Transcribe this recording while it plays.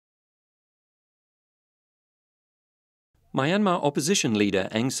Myanmar opposition leader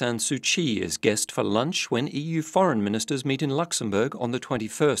Aung San Suu Kyi is guest for lunch when EU foreign ministers meet in Luxembourg on the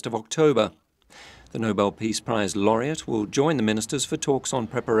 21st of October. The Nobel Peace Prize laureate will join the ministers for talks on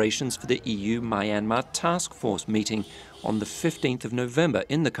preparations for the EU-Myanmar Task Force meeting on the 15th of November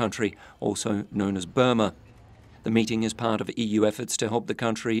in the country, also known as Burma. The meeting is part of EU efforts to help the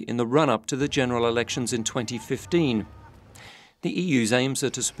country in the run-up to the general elections in 2015. The EU's aims are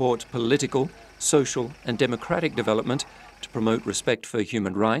to support political, social and democratic development, to promote respect for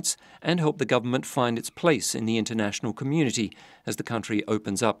human rights and help the government find its place in the international community as the country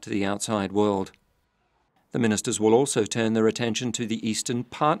opens up to the outside world. The ministers will also turn their attention to the Eastern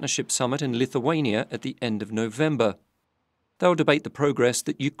Partnership Summit in Lithuania at the end of November. They'll debate the progress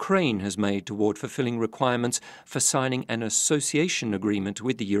that Ukraine has made toward fulfilling requirements for signing an association agreement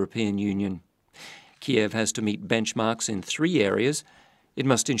with the European Union. Kiev has to meet benchmarks in 3 areas. It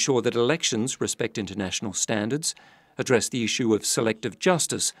must ensure that elections respect international standards, address the issue of selective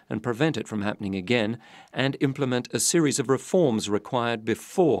justice and prevent it from happening again, and implement a series of reforms required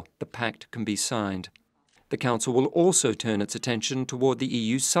before the pact can be signed. The Council will also turn its attention toward the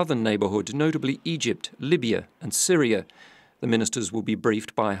EU's southern neighbourhood, notably Egypt, Libya and Syria. The ministers will be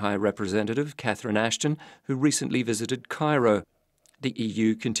briefed by High Representative Catherine Ashton, who recently visited Cairo. The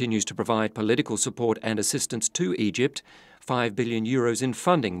EU continues to provide political support and assistance to Egypt. €5 billion in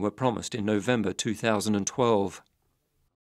funding were promised in November 2012.